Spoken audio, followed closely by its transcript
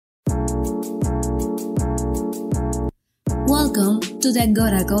Welcome to the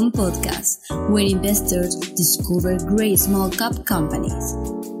Agoracom podcast, where investors discover great small cap companies.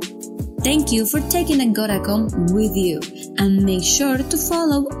 Thank you for taking Agoracom with you, and make sure to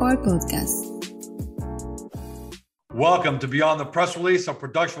follow our podcast. Welcome to Beyond the Press Release, a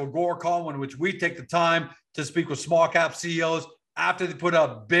production of Agoracom, in which we take the time to speak with small cap CEOs after they put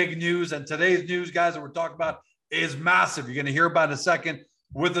out big news. And today's news, guys, that we're talking about is massive. You're going to hear about it in a second.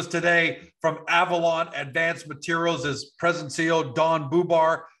 With us today from Avalon Advanced Materials is President CEO Don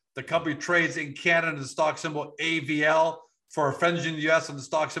Bubar. The company trades in Canada, the stock symbol AVL. For our friends in the US, and the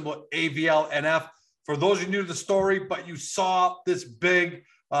stock symbol AVLNF. For those of you new to the story, but you saw this big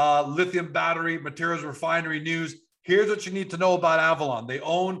lithium battery materials refinery news, here's what you need to know about Avalon. They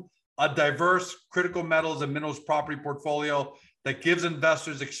own a diverse critical metals and minerals property portfolio that gives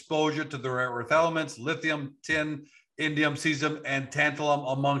investors exposure to the rare earth elements, lithium, tin, indium, cesium, and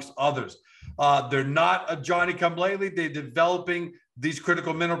tantalum, amongst others. They're not a Johnny-come-lately. They're developing these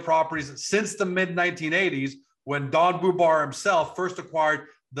critical mineral properties since the mid-1980s, when Don Bubar himself first acquired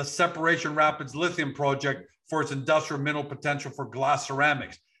the Separation Rapids Lithium Project for its industrial mineral potential for glass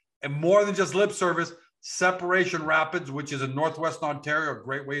ceramics. And more than just lip service, Separation Rapids, which is in Northwestern Ontario, a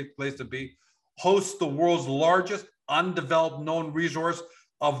great place to be, hosts the world's largest undeveloped known resource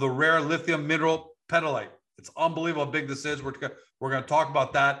of the rare lithium mineral petalite. It's unbelievable how big this is. We're going to talk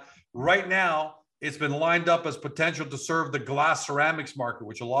about that. Right now, it's been lined up as potential to serve the glass ceramics market,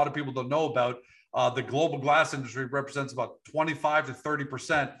 which a lot of people don't know about. The global glass industry represents about 25 to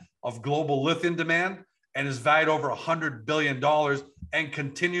 30% of global lithium demand and is valued over $100 billion and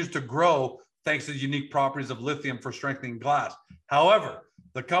continues to grow thanks to the unique properties of lithium for strengthening glass. However,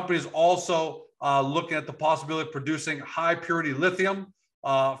 the company is also looking at the possibility of producing high purity lithium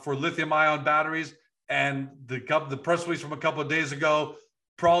for lithium ion batteries. And the press release from a couple of days ago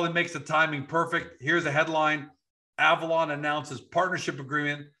probably makes the timing perfect. Here's a headline. Avalon announces partnership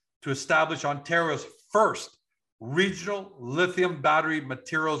agreement to establish Ontario's first regional lithium battery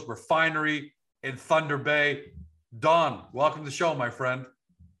materials refinery in Thunder Bay. Don, welcome to the show, my friend.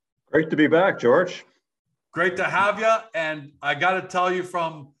 Great to be back, George. Great to have you. And I got to tell you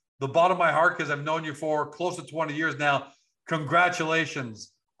from the bottom of my heart, because I've known you for close to 20 years now,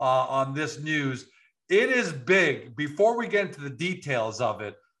 congratulations on this news. It is big. Before we get into the details of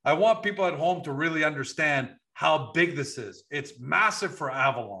it, I want people at home to really understand how big this is. It's massive for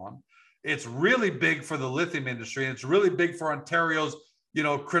Avalon. It's really big for the lithium industry, and it's really big for Ontario's,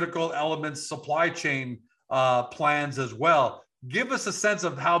 critical elements supply chain plans as well. Give us a sense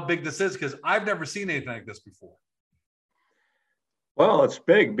of how big this is, because I've never seen anything like this before. Well, it's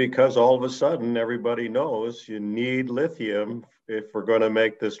big because all of a sudden everybody knows you need lithium if we're going to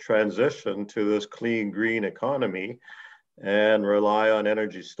make this transition to this clean, green economy and rely on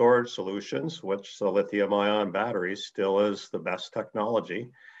energy storage solutions, which the lithium ion battery still is the best technology.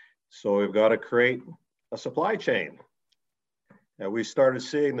 So we've got to create a supply chain. And we started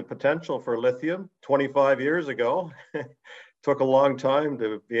seeing the potential for lithium 25 years ago. Took a long time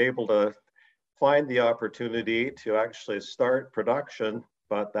to be able to find the opportunity to actually start production,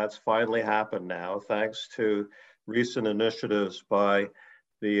 but that's finally happened now, thanks to recent initiatives by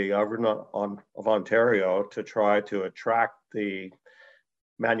the government of Ontario to try to attract the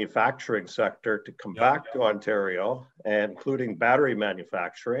manufacturing sector to come back to Ontario, including battery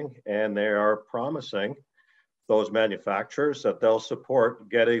manufacturing. And they are promising those manufacturers that they'll support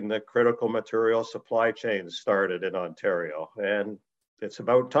getting the critical material supply chain started in Ontario. And it's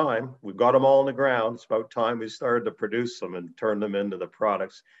about time. We've got them all on the ground. It's about time we started to produce them and turn them into the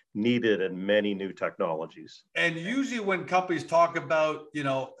products needed in many new technologies. And usually when companies talk about,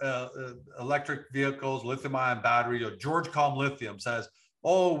 electric vehicles, lithium ion battery, George Com Lithium says,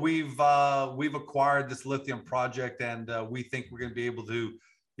 oh, we've acquired this lithium project and we think we're going to be able to,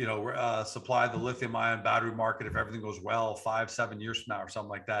 supply the lithium ion battery market if everything goes well 5-7 years from now or something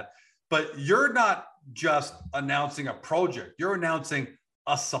like that. But you're not just announcing a project, you're announcing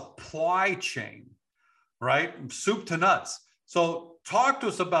a supply chain, right? Soup to nuts. So talk to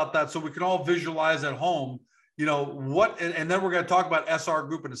us about that so we can all visualize at home, and then we're going to talk about SR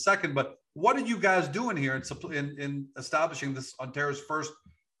Group in a second, but what are you guys doing here in establishing this Ontario's first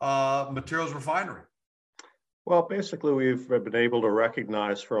materials refinery? Well, basically, we've been able to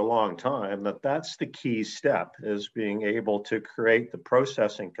recognize for a long time that that's the key step, is being able to create the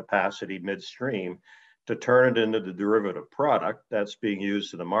processing capacity midstream to turn it into the derivative product that's being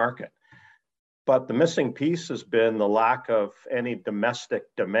used in the market. But the missing piece has been the lack of any domestic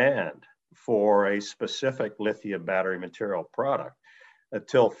demand for a specific lithium battery material product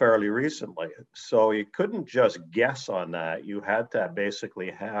until fairly recently. So you couldn't just guess on that. You had to basically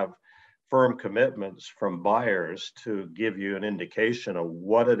have firm commitments from buyers to give you an indication of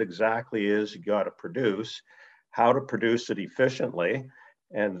what it exactly is you got to produce, how to produce it efficiently,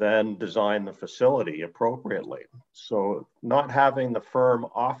 and then design the facility appropriately. So not having the firm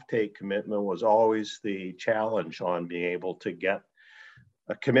offtake commitment was always the challenge on being able to get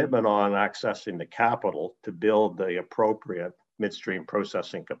a commitment on accessing the capital to build the appropriate midstream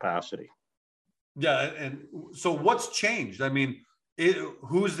processing capacity. Yeah, and so what's changed? I mean,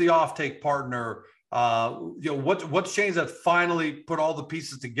 who's the offtake partner? What's changed that finally put all the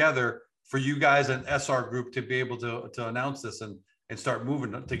pieces together for you guys and SR Group to be able to announce this and start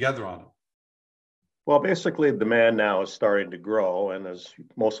moving together on it? Well, basically, demand now is starting to grow. And as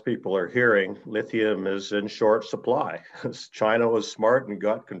most people are hearing, lithium is in short supply. China was smart and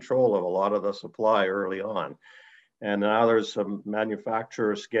got control of a lot of the supply early on. And now there's some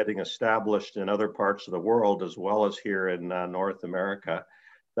manufacturers getting established in other parts of the world, as well as here in North America,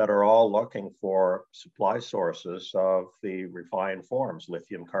 that are all looking for supply sources of the refined forms,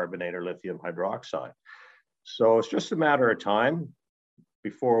 lithium carbonate or lithium hydroxide. So it's just a matter of time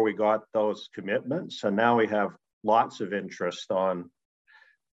before we got those commitments. And now we have lots of interest on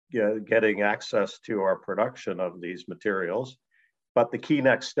getting access to our production of these materials. But the key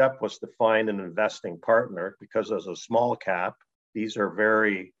next step was to find an investing partner, because as a small cap, these are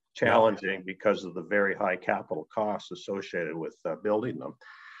very challenging because of the very high capital costs associated with building them.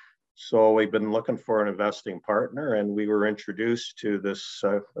 So we've been looking for an investing partner, and we were introduced to this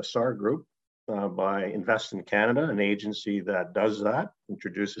SR Group by Invest in Canada, an agency that does that,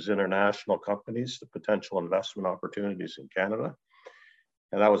 introduces international companies to potential investment opportunities in Canada.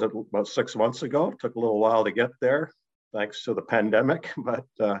 And that was about 6 months ago. It took a little while to get there, thanks to the pandemic, but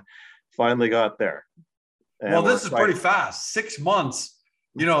finally got there. And well, this is pretty fast. 6 months.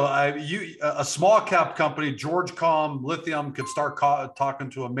 You know, a small cap company, George Com Lithium, could start talking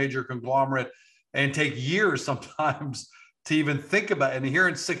to a major conglomerate and take years sometimes to even think about it. And here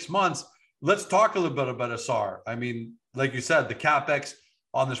in 6 months, let's talk a little bit about SR. I mean, like you said, the CapEx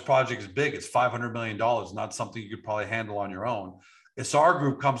on this project is big. It's $500 million, not something you could probably handle on your own. SR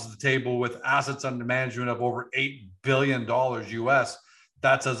Group comes to the table with assets under management of over $8 billion US.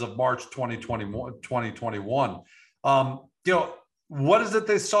 That's as of March 2021. You know, what is it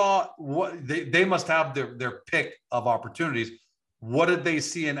they saw? What they must have their pick of opportunities. What did they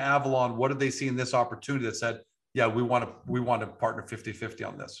see in Avalon? What did they see in this opportunity that said, yeah, we want to partner 50-50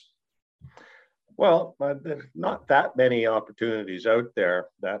 on this? Well, there's not that many opportunities out there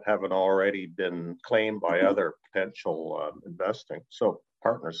that haven't already been claimed by other potential investing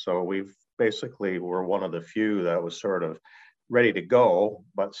partners. So we've basically were one of the few that was sort of ready to go,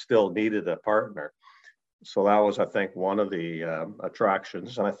 but still needed a partner. So that was, I think, one of the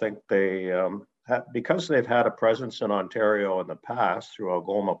attractions. And I think they, because they've had a presence in Ontario in the past through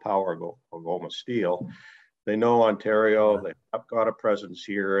Algoma Power, Algoma Steel, they know Ontario, they've got a presence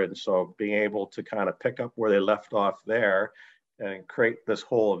here. And so being able to kind of pick up where they left off there and create this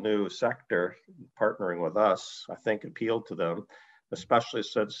whole new sector, partnering with us, I think appealed to them, especially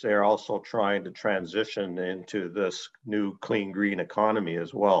since they're also trying to transition into this new clean green economy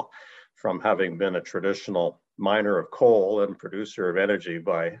as well, from having been a traditional miner of coal and producer of energy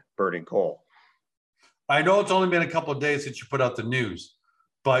by burning coal. I know it's only been a couple of days since you put out the news,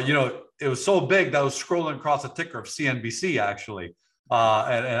 but you know, it was so big that I was scrolling across the ticker of CNBC actually.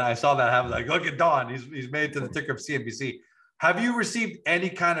 And I saw that happen. Like, look at Don, he's made it to the ticker of CNBC. Have you received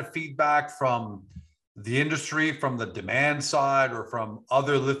any kind of feedback from the industry, from the demand side, or from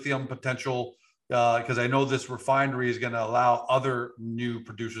other lithium potential? Because I know this refinery is going to allow other new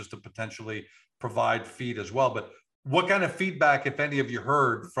producers to potentially provide feed as well. But what kind of feedback, if any, have you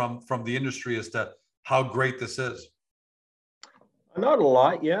heard from the industry as to how great this is? Not a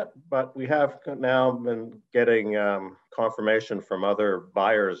lot yet, but we have now been getting confirmation from other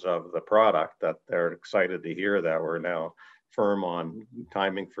buyers of the product that they're excited to hear that we're now firm on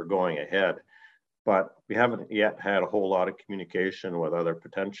timing for going ahead. But we haven't yet had a whole lot of communication with other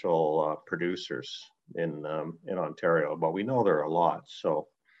potential producers in Ontario, but we know there are a lot. So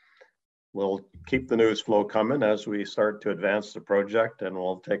we'll keep the news flow coming as we start to advance the project, and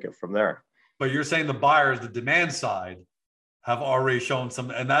we'll take it from there. But you're saying the buyers, the demand side, have already shown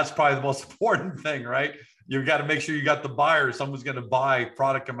some, and that's probably the most important thing, right? You've got to make sure you got the buyers. Someone's going to buy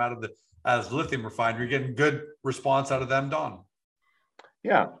product come out of as lithium refinery. You're getting good response out of them, Don.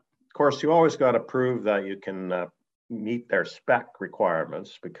 Yeah. Of course, you always got to prove that you can meet their spec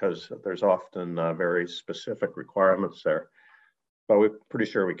requirements, because there's often very specific requirements there. But we're pretty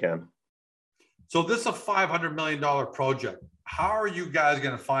sure we can. So this is a $500 million project. How are you guys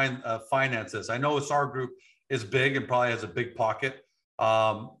going to finance this? I know SR Group is big and probably has a big pocket.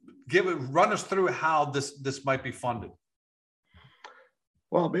 run us through how this might be funded.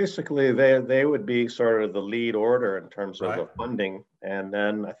 Well, basically, they would be sort of the lead order in terms of the funding. And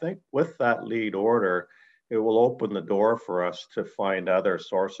then I think with that lead order, it will open the door for us to find other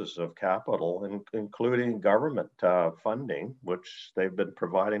sources of capital, including government funding, which they've been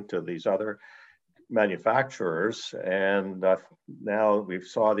providing to these other manufacturers. And now we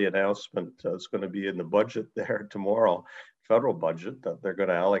saw the announcement it's going to be in the budget there tomorrow, federal budget, that they're going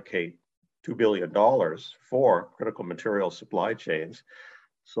to allocate $2 billion for critical material supply chains.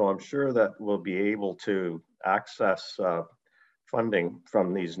 So I'm sure that we'll be able to access funding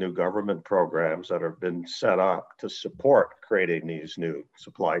from these new government programs that have been set up to support creating these new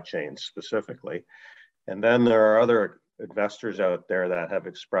supply chains specifically. And then there are other investors out there that have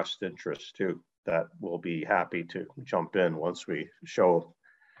expressed interest too, that will be happy to jump in once we show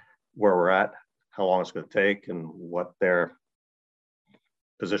where we're at, how long it's going to take, and what their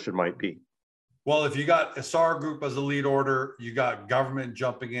position might be. Well, if you got Essar Group as a lead order, you got government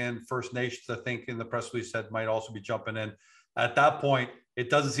jumping in, First Nations, I think in the press release said, might also be jumping in. At that point, it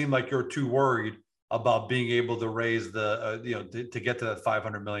doesn't seem like you're too worried about being able to raise the, to get to that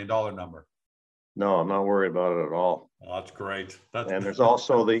 $500 million number. No, I'm not worried about it at all. Oh, that's great. And there's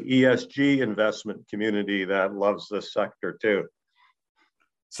also the ESG investment community that loves this sector too.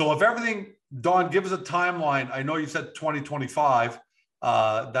 So if everything, Don, give us a timeline. I know you said 2025.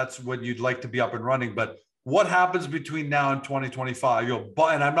 That's when you'd like to be up and running, but what happens between now and 2025?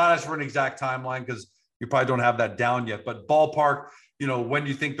 And I'm not asking for an exact timeline because you probably don't have that down yet, but ballpark, when do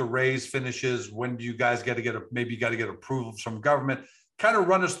you think the raise finishes? When do you guys maybe you got to get approval from government? Kind of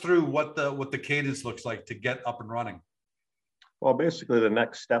run us through what the cadence looks like to get up and running. Well, basically the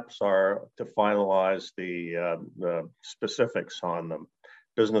next steps are to finalize the specifics on the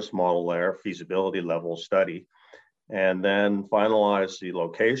business model there, feasibility level study, and then finalize the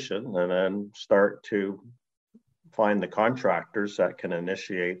location, and then start to find the contractors that can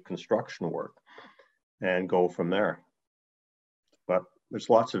initiate construction work and go from there. But there's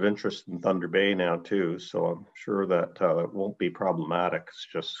lots of interest in Thunder Bay now too, so I'm sure that it won't be problematic. It's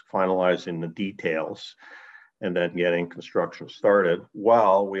just finalizing the details and then getting construction started,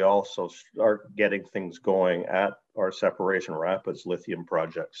 while we also start getting things going at our Separation Rapids lithium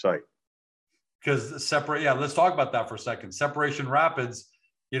project site. Because let's talk about that for a second. Separation Rapids,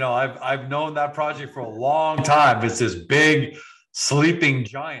 I've known that project for a long time. It's this big sleeping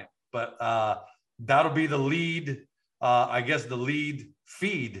giant, but that'll be the lead, the lead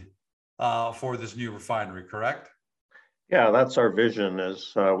feed for this new refinery, correct? Yeah, that's our vision.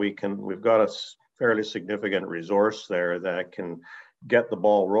 Is we've got a fairly significant resource there that can get the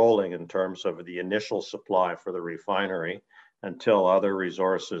ball rolling in terms of the initial supply for the refinery until other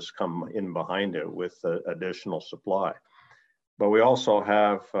resources come in behind it with additional supply. But we also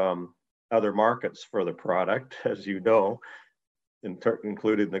have other markets for the product, as you know,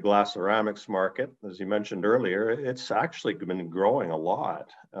 including the glass ceramics market. As you mentioned earlier, it's actually been growing a lot.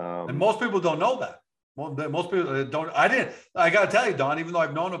 And most people don't know that. Most people don't. I got to tell you, Don, even though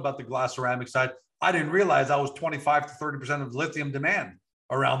I've known about the glass ceramic side, I didn't realize that was 25 to 30% of lithium demand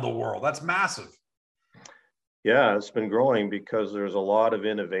around the world. That's massive. Yeah, it's been growing because there's a lot of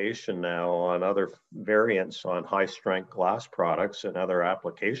innovation now on other variants on high strength glass products and other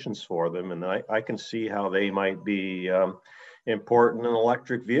applications for them. And I can see how they might be important in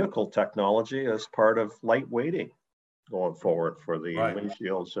electric vehicle technology as part of light weighting going forward for the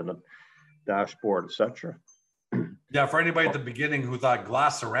windshields and the dashboard, etc. Yeah, for anybody at the beginning who thought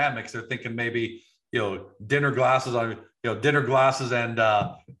glass ceramics, they're thinking maybe dinner glasses and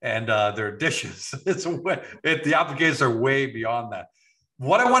their dishes. The applications are way beyond that.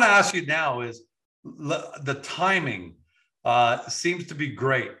 What I want to ask you now is the timing seems to be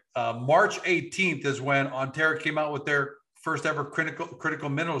great. March 18th is when Ontario came out with their first ever critical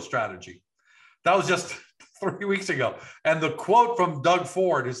mineral strategy. That was just 3 weeks ago. And the quote from Doug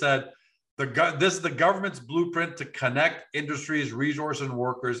Ford is that this is the government's blueprint to connect industries, resources, and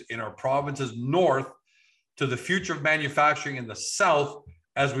workers in our provinces north to the future of manufacturing in the south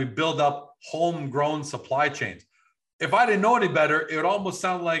as we build up homegrown supply chains. If I didn't know any better, it would almost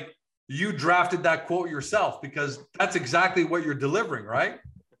sound like you drafted that quote yourself, because that's exactly what you're delivering, right?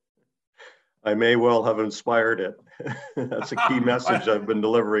 I may well have inspired it. That's a key message I've been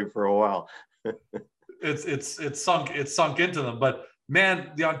delivering for a while. It's sunk into them. But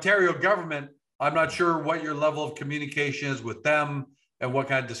man, the Ontario government, I'm not sure what your level of communication is with them and what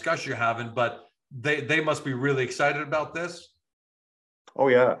kind of discussion you're having, but they must be really excited about this. Oh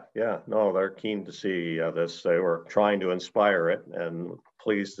yeah. No, they're keen to see this. They were trying to inspire it, and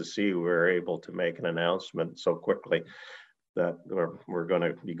pleased to see we were able to make an announcement so quickly. that we're going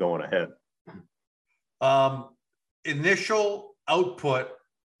to be going ahead. Initial output,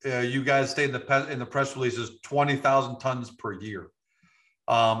 you guys state in the press release, is 20,000 tons per year.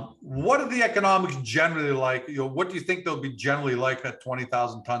 What are the economics generally like? What do you think they'll be generally like at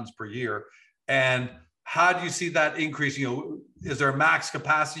 20,000 tons per year? And how do you see that increasing? Is there a max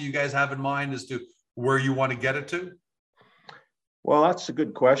capacity you guys have in mind as to where you want to get it to? Well, that's a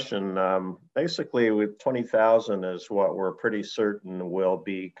good question. Basically, with 20,000 is what we're pretty certain will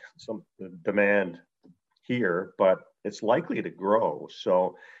be some demand here, but it's likely to grow.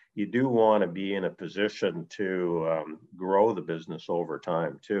 So you do want to be in a position to grow the business over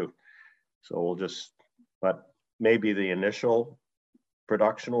time too. So but maybe the initial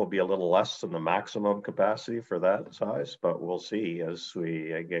production will be a little less than the maximum capacity for that size, but we'll see as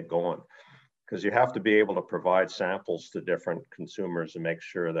we get going. Because you have to be able to provide samples to different consumers and make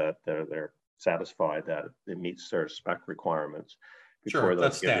sure that they're satisfied that it meets their spec requirements before they'll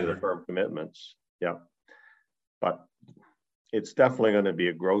give you the firm commitments. Yeah, but it's definitely going to be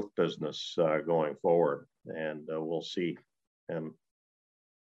a growth business going forward, and we'll see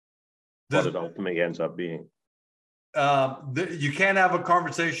what it ultimately ends up being. You can't have a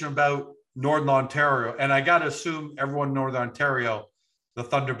conversation about Northern Ontario, and I got to assume everyone in Northern Ontario, the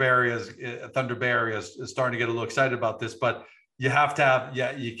Thunder Bay area is starting to get a little excited about this, but you have to have,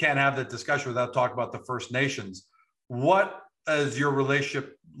 you can't have that discussion without talking about the First Nations. What is your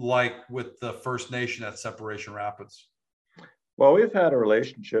relationship like with the First Nation at Separation Rapids? Well, we've had a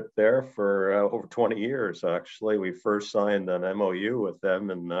relationship there for over 20 years, actually. We first signed an MOU with them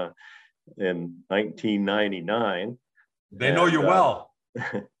in 1999. They know you well.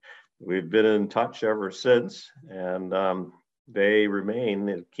 We've been in touch ever since, and they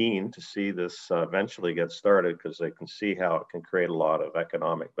remain keen to see this eventually get started because they can see how it can create a lot of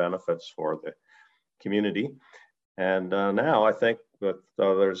economic benefits for the community. And now I think that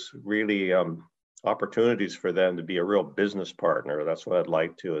there's really opportunities for them to be a real business partner. That's what I'd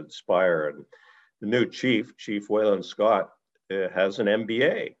like to inspire. And the new chief, Chief Wayland Scott, has an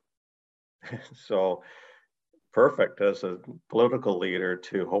MBA. So perfect as a political leader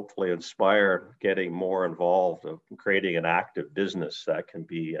to hopefully inspire getting more involved in creating an active business that can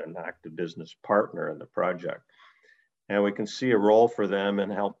be an active business partner in the project. And we can see a role for them in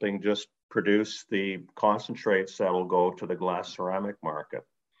helping just produce the concentrates that will go to the glass ceramic market.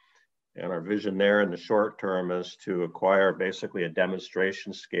 And our vision there in the short term is to acquire basically a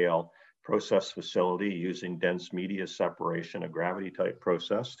demonstration scale process facility using dense media separation, a gravity type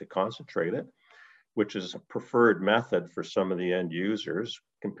process to concentrate it, which is a preferred method for some of the end users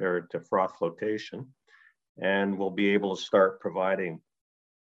compared to froth flotation. And we'll be able to start providing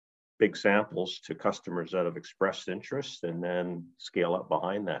big samples to customers that have expressed interest and then scale up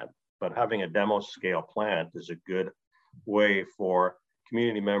behind that. But having a demo scale plant is a good way for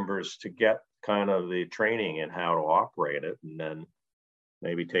community members to get kind of the training in how to operate it and then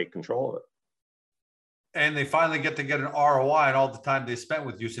maybe take control of it. And they finally get an ROI on all the time they spent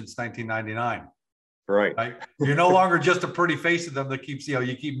with you since 1999. Right. You're no longer just a pretty face of them that keeps,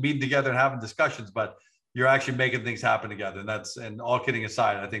 you keep meeting together and having discussions, but you're actually making things happen together. And all kidding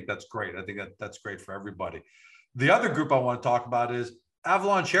aside, I think that's great. I think that's great for everybody. The other group I want to talk about is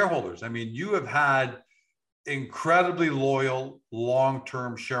Avalon shareholders. I mean, you have had incredibly loyal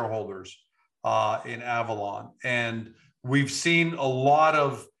long-term shareholders in Avalon, and we've seen a lot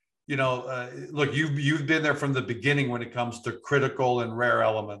of, look, you've been there from the beginning when it comes to critical and rare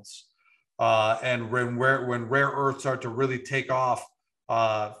elements. And when rare earths start to really take off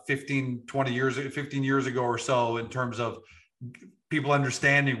 15 years ago or so, in terms of people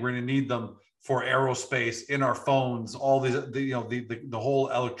understanding we're going to need them for aerospace, in our phones, all these, the whole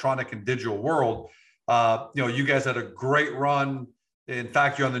electronic and digital world. You guys had a great run. In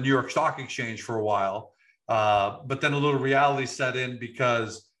fact, you're on the New York Stock Exchange for a while, but then a little reality set in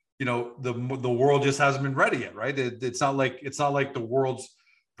because the world just hasn't been ready yet, right? It's not like the world's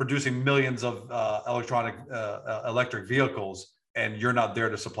producing millions of electric vehicles and you're not there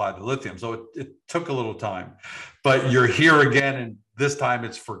to supply the lithium. So it took a little time, but you're here again, and this time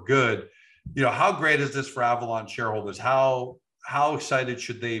it's for good. How great is this for Avalon shareholders? How excited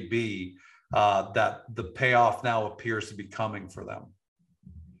should they be that the payoff now appears to be coming for them?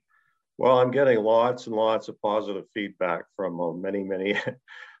 Well, I'm getting lots and lots of positive feedback from many, many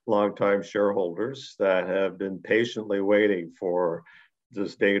longtime shareholders that have been patiently waiting for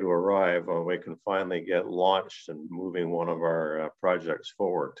this day to arrive when we can finally get launched and moving one of our projects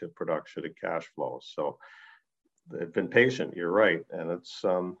forward to production and cash flow. So they've been patient, you're right. And it's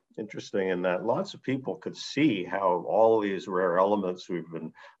interesting in that lots of people could see how all these rare elements we've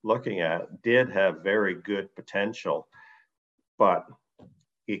been looking at did have very good potential but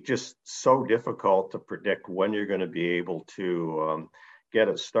it's just so difficult to predict when you're going to be able to get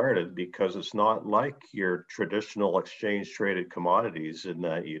it started, because it's not like your traditional exchange traded commodities in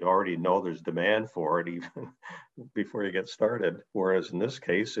that you'd already know there's demand for it even before you get started. Whereas in this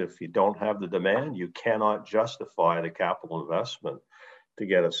case, if you don't have the demand, you cannot justify the capital investment to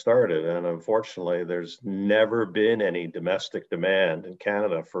get it started. And unfortunately, there's never been any domestic demand in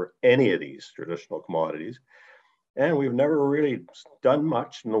Canada for any of these traditional commodities. And we've never really done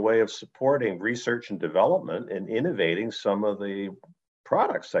much in the way of supporting research and development and innovating some of the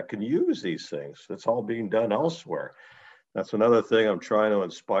products that can use these things. It's all being done elsewhere. That's another thing I'm trying to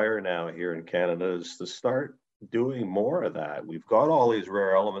inspire now here in Canada, is to start doing more of that. We've got all these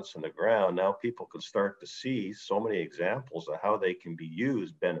rare elements in the ground. Now people can start to see so many examples of how they can be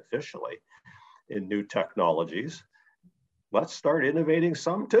used beneficially in new technologies. Let's start innovating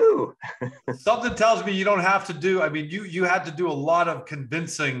some too. Something tells me you don't have to do, I mean, you had to do a lot of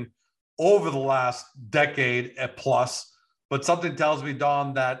convincing over the last decade plus. But something tells me,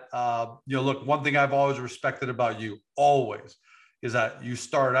 Don, that, look, one thing I've always respected about you, always, is that you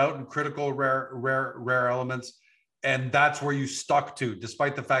start out in critical rare elements, and that's where you stuck to,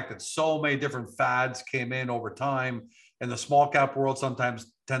 despite the fact that so many different fads came in over time, and the small cap world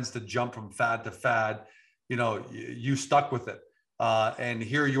sometimes tends to jump from fad to fad. You stuck with it. And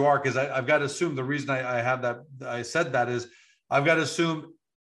here you are, because I've got to assume the reason I said that is I've got to assume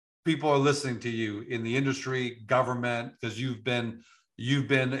people are listening to you in the industry, government, because you've been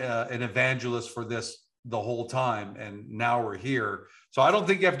an evangelist for this the whole time, and now we're here. So I don't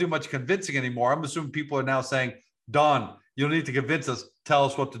think you have to do much convincing anymore. I'm assuming people are now saying, Don, you don't need to convince us, tell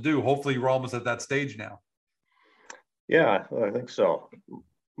us what to do. Hopefully we're almost at that stage now. Yeah, I think so.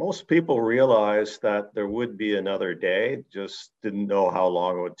 Most people realize that there would be another day, just didn't know how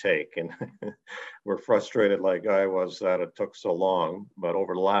long it would take. And we're frustrated, like I was, that it took so long. But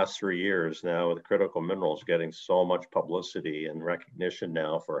over the last 3 years now, with critical minerals getting so much publicity and recognition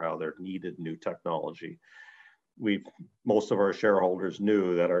now for how they're needed new technology, most of our shareholders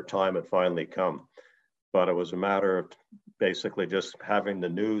knew that our time had finally come. But it was a matter of basically just having the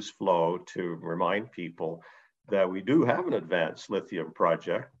news flow to remind people that we do have an advanced lithium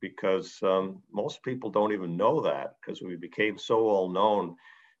project, because most people don't even know that, because we became so well known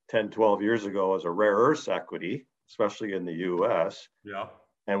 10, 12 years ago as a rare earths equity, especially in the US. Yeah.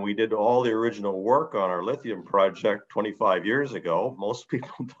 And we did all the original work on our lithium project 25 years ago. Most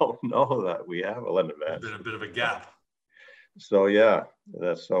people don't know that we have an advanced. There's been a bit of a gap. So yeah,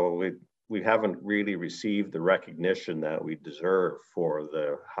 we haven't really received the recognition that we deserve for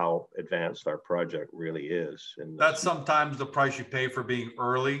how advanced our project really is. And that's sometimes the price you pay for being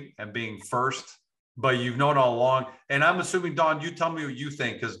early and being first, but you've known all along. And I'm assuming, Don, you tell me what you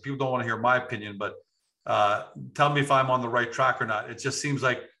think, because people don't want to hear my opinion, but tell me if I'm on the right track or not. It just seems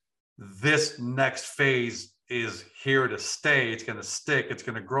like this next phase is here to stay. It's going to stick. It's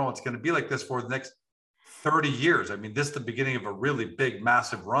going to grow. It's going to be like this for the next 30 years. I mean, this is the beginning of a really big,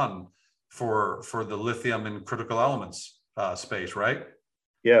 massive run for the lithium and critical elements space, right?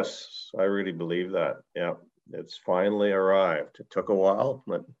 Yes, I really believe that. Yeah, it's finally arrived. It took a while,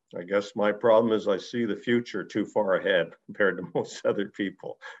 but I guess my problem is I see the future too far ahead compared to most other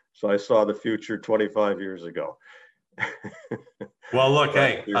people. So I saw the future 25 years ago. Well, look,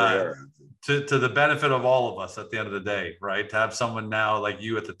 hey, to the benefit of all of us at the end of the day, right? To have someone now like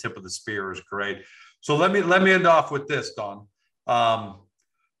you at the tip of the spear is great. So let me end off with this, Don.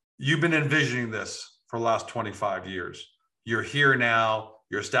 You've been envisioning this for the last 25 years. You're here now.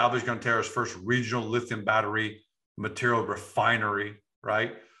 You're establishing Ontario's first regional lithium battery material refinery,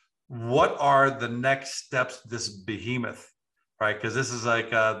 right? What are the next steps to this behemoth, right? Because this is like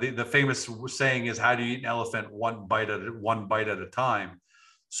the famous saying is, how do you eat an elephant one bite at a time?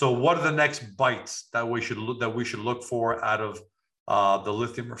 So what are the next bites that we should look for out of the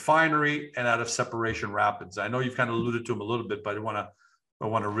lithium refinery and out of Separation Rapids? I know you've kind of alluded to them a little bit, but I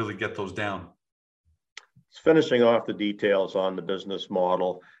want to really get those down. It's finishing off the details on the business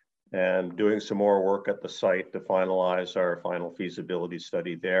model and doing some more work at the site to finalize our final feasibility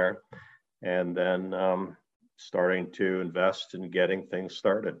study there. And then starting to invest in getting things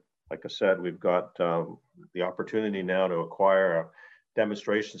started. Like I said, we've got the opportunity now to acquire a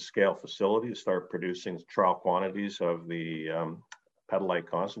demonstration scale facility to start producing trial quantities of the petalite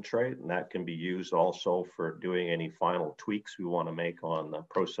concentrate, and that can be used also for doing any final tweaks we want to make on the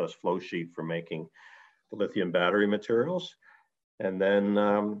process flow sheet for making the lithium battery materials, and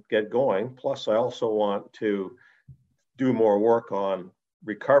then get going. Plus, I also want to do more work on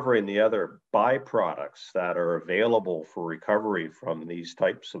recovering the other byproducts that are available for recovery from these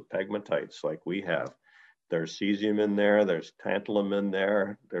types of pegmatites like we have, There's cesium in there, there's tantalum in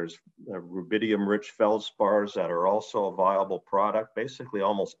there, there's rubidium-rich feldspars that are also a viable product. Basically,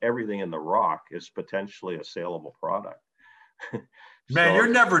 almost everything in the rock is potentially a saleable product. Man, you're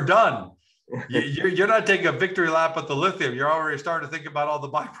never done. You're not taking a victory lap at the lithium. You're already starting to think about all the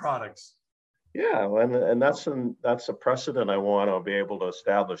byproducts. Yeah, and that's a precedent I want to be able to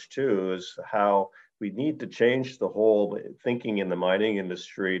establish too, is how we need to change the whole thinking in the mining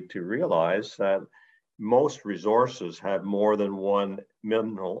industry to realize that most resources have more than one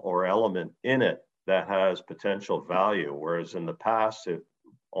mineral or element in it that has potential value, whereas in the past, it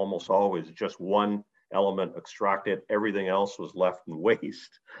almost always just one element extracted, everything else was left in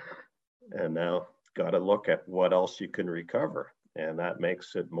waste. And now got to look at what else you can recover. And that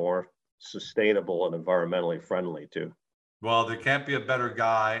makes it more sustainable and environmentally friendly too. Well, there can't be a better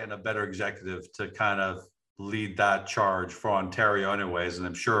guy and a better executive to kind of lead that charge for Ontario anyways. And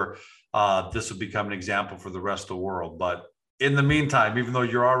I'm sure this will become an example for the rest of the world. But in the meantime, even though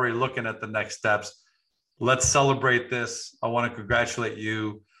you're already looking at the next steps, let's celebrate this. I want to congratulate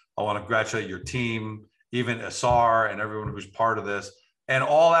you. I want to congratulate your team, even Assar and everyone who's part of this, and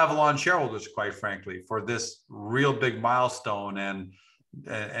all Avalon shareholders, quite frankly, for this real big milestone and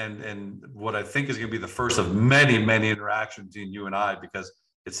what I think is going to be the first of many, many interactions between you and I, because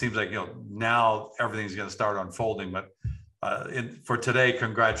it seems like, now everything's going to start unfolding. But for today,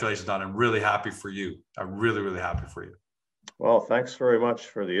 congratulations, Don. I'm really happy for you. I'm really, really happy for you. Well, thanks very much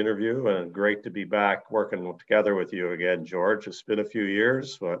for the interview, and great to be back working together with you again, George. It's been a few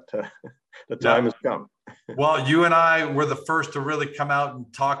years, but the time has come. Well, you and I were the first to really come out and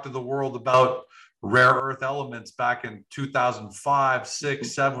talk to the world about rare earth elements back in 2005,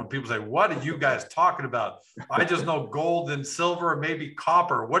 6, 7, when people say, what are you guys talking about? I just know gold and silver, maybe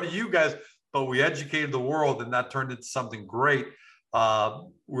copper. What are you guys? But we educated the world, and that turned into something great.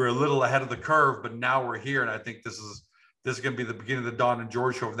 We're a little ahead of the curve, but now we're here. And I think this is going to be the beginning of the Don and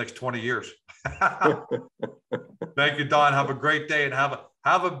George show for the next 20 years. Thank you, Don. Have a great day, and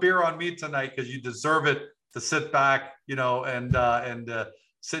have a beer on me tonight, because you deserve it to sit back, and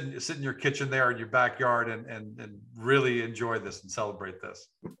sit in your kitchen there in your backyard and really enjoy this and celebrate this.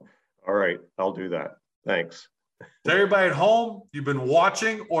 All right, I'll do that. Thanks. To everybody at home, you've been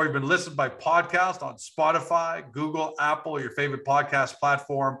watching or you've been listening by podcast on Spotify, Google, Apple, your favorite podcast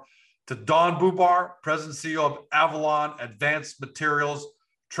platform. To Don Bubar, President and CEO of Avalon Advanced Materials,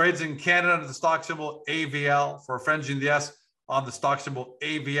 trades in Canada under the stock symbol AVL. For our friends in the US, on the stock symbol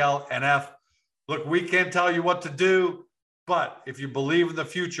AVLNF. Look, we can't tell you what to do, but if you believe in the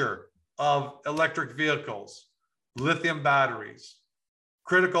future of electric vehicles, lithium batteries,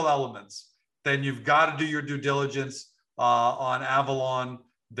 critical elements, then you've got to do your due diligence on Avalon.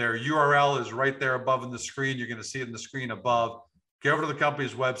 Their URL is right there above in the screen. You're going to see it in the screen above. Get over to the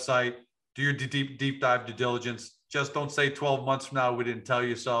company's website, do your deep dive due diligence. Just don't say 12 months from now we didn't tell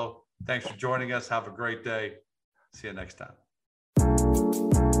you so. Thanks for joining us. Have a great day. See you next time.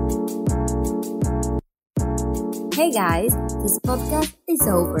 Hey guys, this podcast is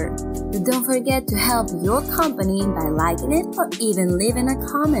over. But don't forget to help your company by liking it or even leaving a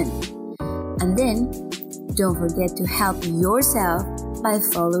comment. And then, don't forget to help yourself by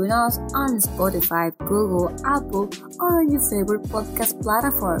following us on Spotify, Google, Apple, or on your favorite podcast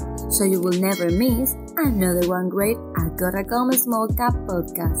platform, so you will never miss another one great Agora Small Cap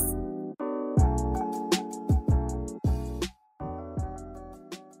podcast.